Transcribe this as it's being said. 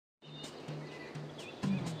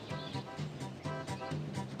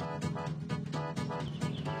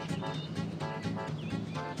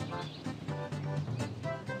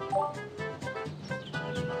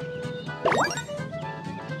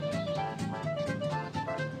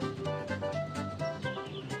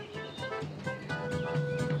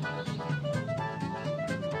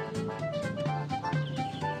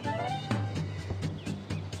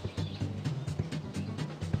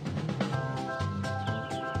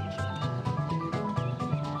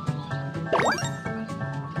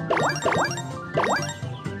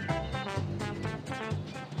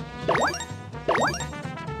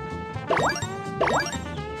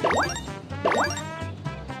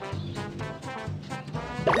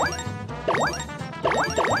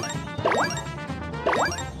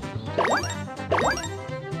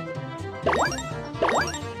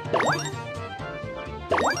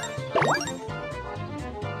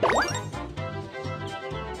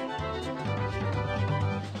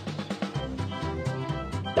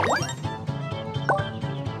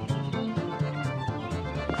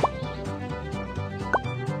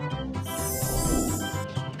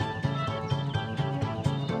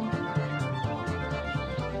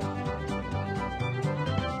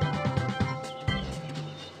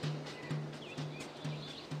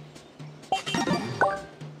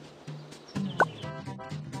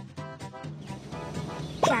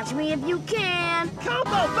Catch me if you can!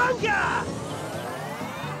 Cowabunga!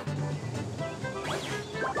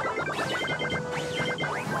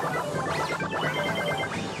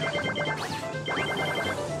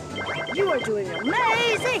 You are doing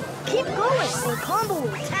amazing! Keep going, or Combo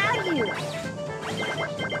will tag you!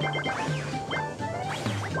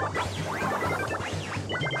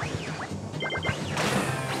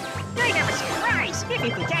 I have a surprise if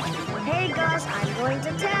you can catch me. Hey Gus, I'm going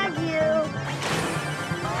to tag you!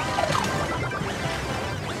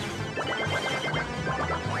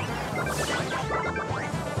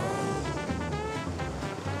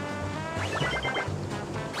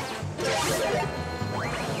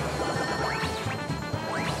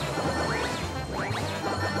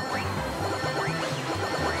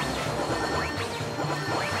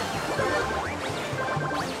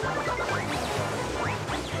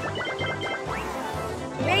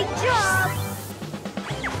 Great job!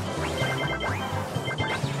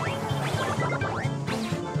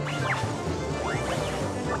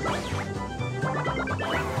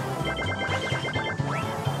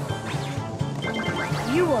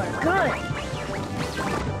 You are good!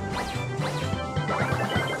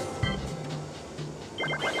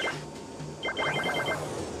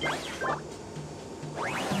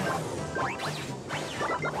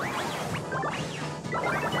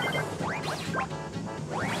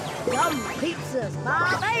 Yum pizza's my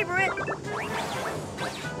favorite!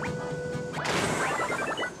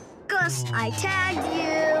 Gus, I tagged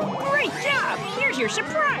you! Great job! Here's your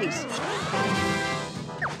surprise.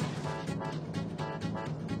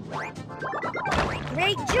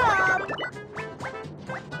 Great job!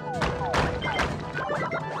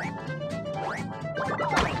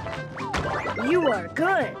 You are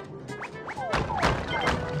good!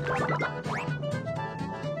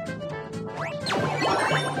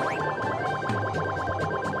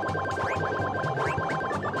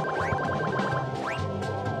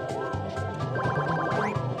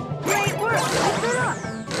 Great work! Keep it up!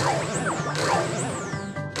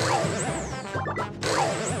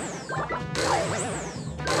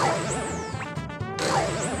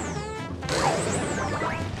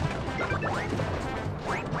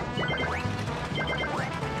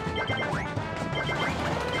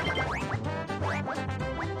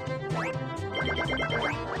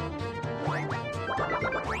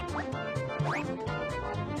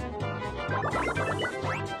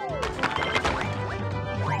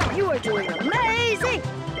 You are doing amazing!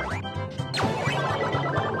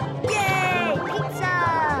 Yay! Pizza!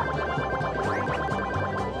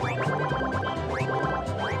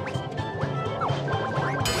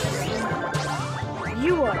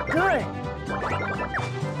 You are good!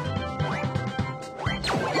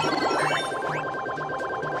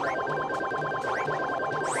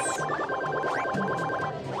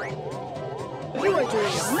 You are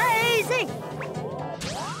doing amazing!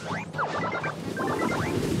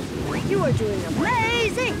 You are doing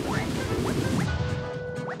amazing!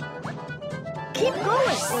 Keep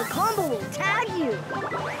going, or Combo will tag you!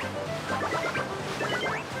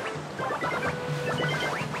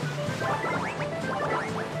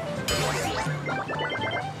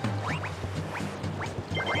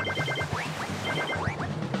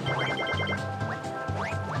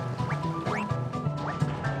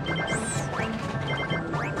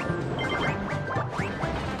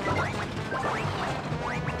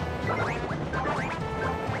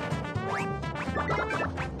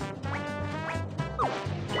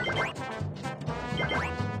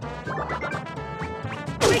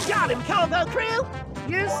 We got him, Combo Crew!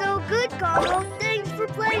 You're so good, Combo! Thanks for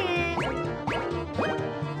playing!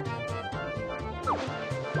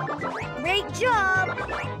 Great job!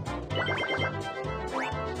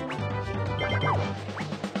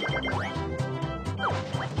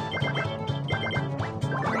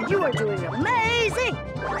 You are doing amazing!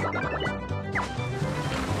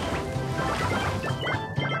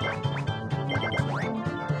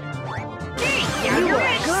 Hey, You you're are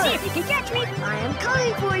it. good. See if you can catch me. I am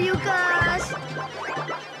coming for you, Gus!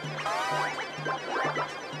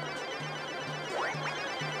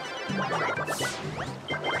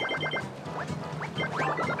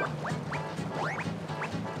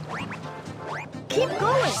 Keep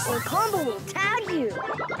going, or Combo will tag you.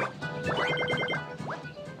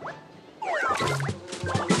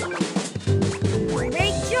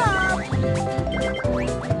 Great job!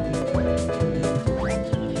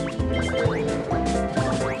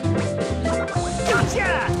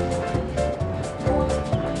 Gotcha!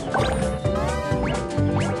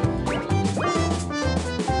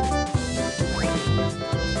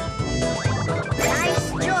 Nice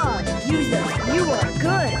job, user. You are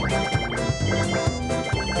good.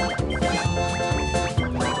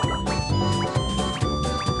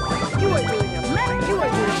 You are doing a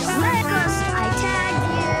Gust, I tagged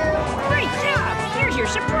you. Great job! Here's your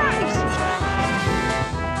surprise!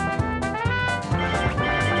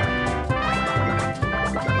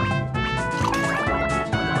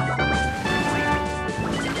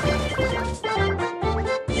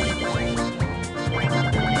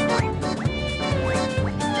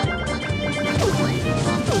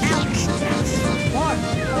 Ouch, that's smart.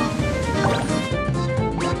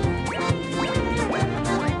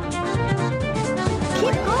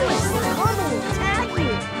 Keep going, or Combo will tag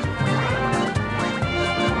you.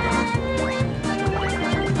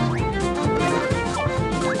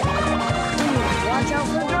 Watch out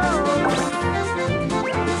for those.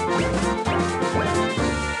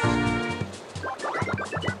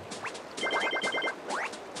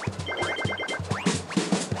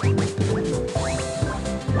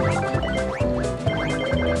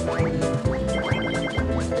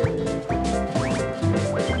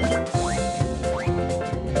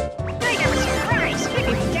 I got a surprise!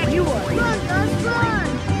 You are run, Gus, run!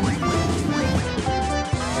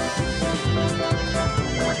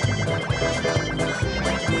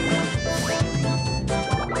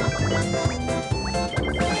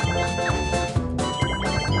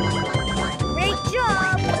 Great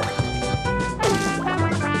job!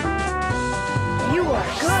 You are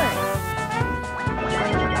good!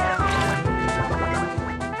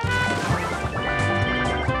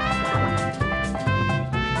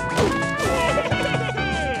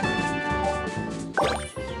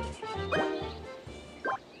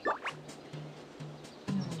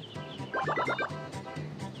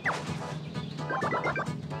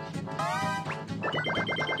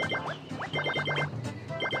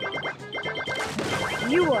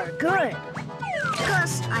 You are good!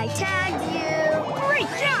 Gus, I tagged you! Great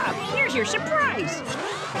job! Here's your surprise!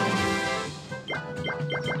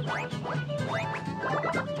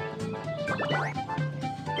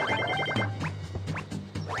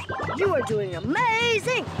 You are doing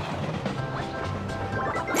amazing!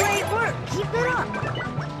 Great work! Keep it up!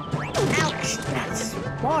 Ouch! That's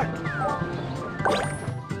smart!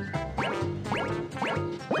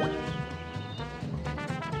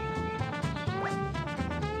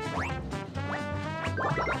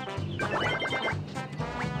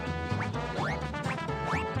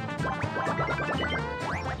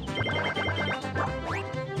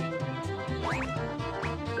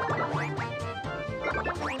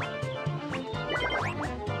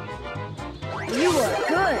 You are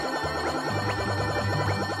good!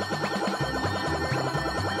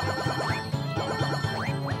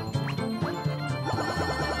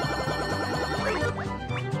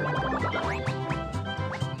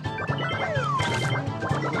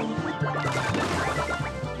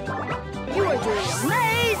 You are doing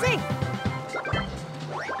amazing!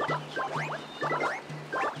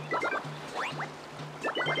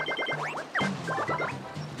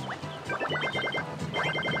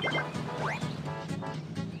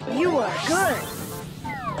 You are good!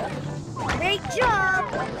 Great job!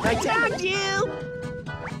 I tagged you!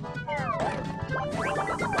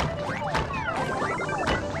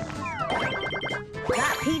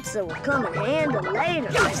 That pizza will come in handy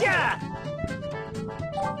later. Gotcha!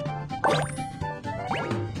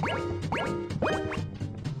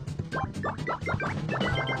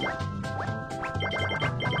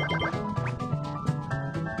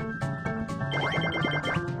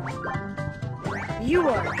 You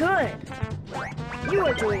are good! You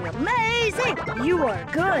are doing amazing! You are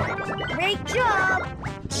good! Great job!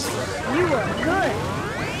 You are good!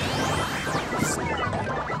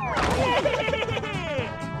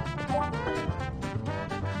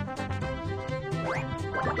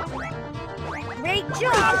 Great Oh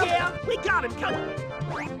job! yeah! We got him covered!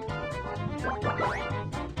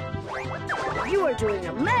 You are doing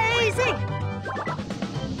amazing!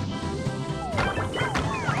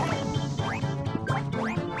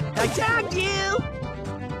 I tagged you!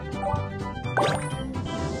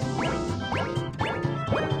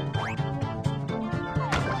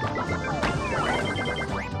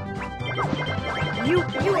 You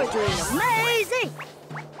are doing amazing!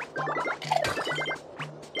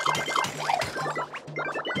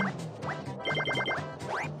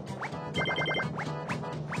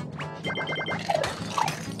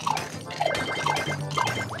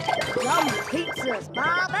 Yummy pizzas,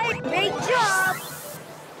 Bobby! Great job!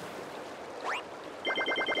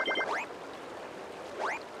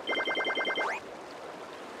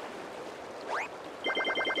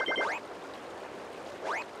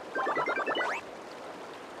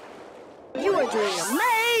 You are doing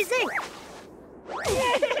amazing!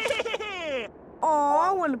 Yeah! Oh,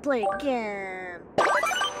 I want to play again.